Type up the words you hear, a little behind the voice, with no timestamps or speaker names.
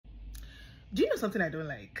Do you know something I don't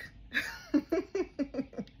like?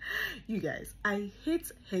 You guys, I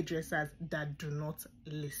hate hairdressers that do not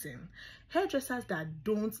listen. Hairdressers that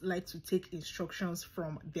don't like to take instructions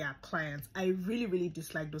from their clients. I really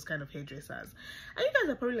dislike those kind of hairdressers. And you guys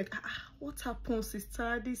are probably like, what happened,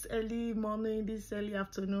 sister, this early morning, this early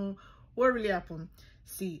afternoon? What really happened?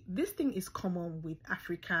 See, this thing is common with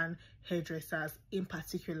African hairdressers in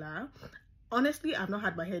particular. Honestly, I've not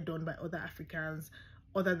had my hair done by other Africans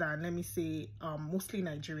other than, let me say, mostly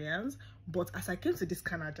Nigerians. But as I came to this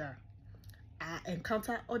Canada, I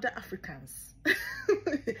encountered other Africans.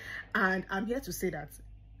 And I'm here to say that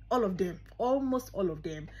all of them, almost all of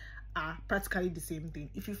them, are practically the same thing.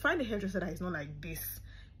 If you find a hairdresser that is not like this,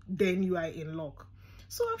 then you are in luck.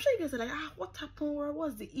 So I'm sure you guys are like, what happened?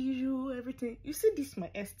 What's the issue? Everything. You see, this is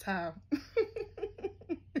my hairstyle.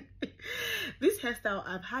 This hairstyle,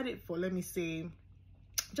 I've had it for, let me say,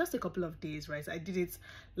 just a couple of days, right? I did it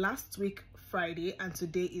last week Friday and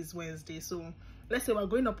today is Wednesday, so let's say we're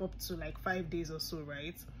going up to like 5 days or so,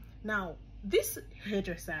 right? Now this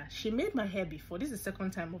hairdresser, she made my hair before. This is the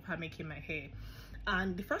second time of her making my hair,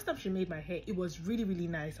 and the first time she made my hair, it was really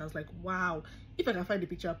nice. I was like, wow, if I can find the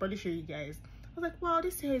picture, I'll probably show you guys. I was like, wow,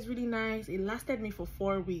 this hair is really nice. It lasted me for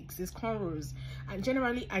 4 weeks. It's cornrows, and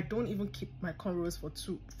generally I don't even keep my cornrows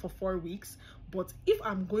for 4 weeks. But if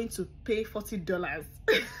I'm going to pay $40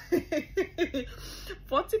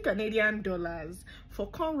 40 Canadian dollars for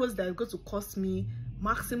cornrows that is going to cost me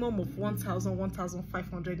maximum of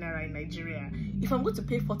 1,500 naira in Nigeria, if I'm going to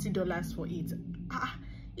pay $40 for it,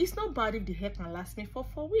 it's not bad if the hair can last me for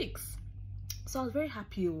 4 weeks. So I was very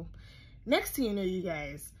happy. Next thing you know, you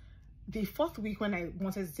guys, the 4th week when I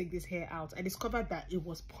wanted to take this hair out, I discovered that it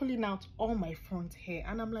was pulling out all my front hair,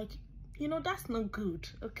 and I'm like, you know, that's not good.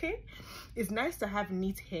 Okay, it's nice to have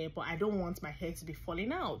neat hair, but I don't want my hair to be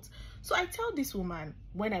falling out. So I tell this woman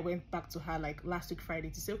when I went back to her like last week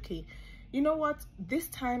Friday to say, okay, you know what, this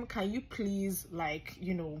time can you please, like,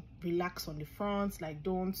 you know, relax on the front, like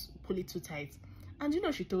don't pull it too tight. And you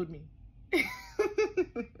know, she told me.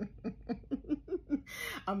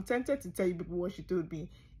 I'm tempted to tell you people what she told me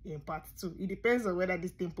in part 2. It depends on whether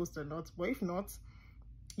this thing posts or not, but if not,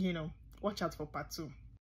 you know, watch out for part 2.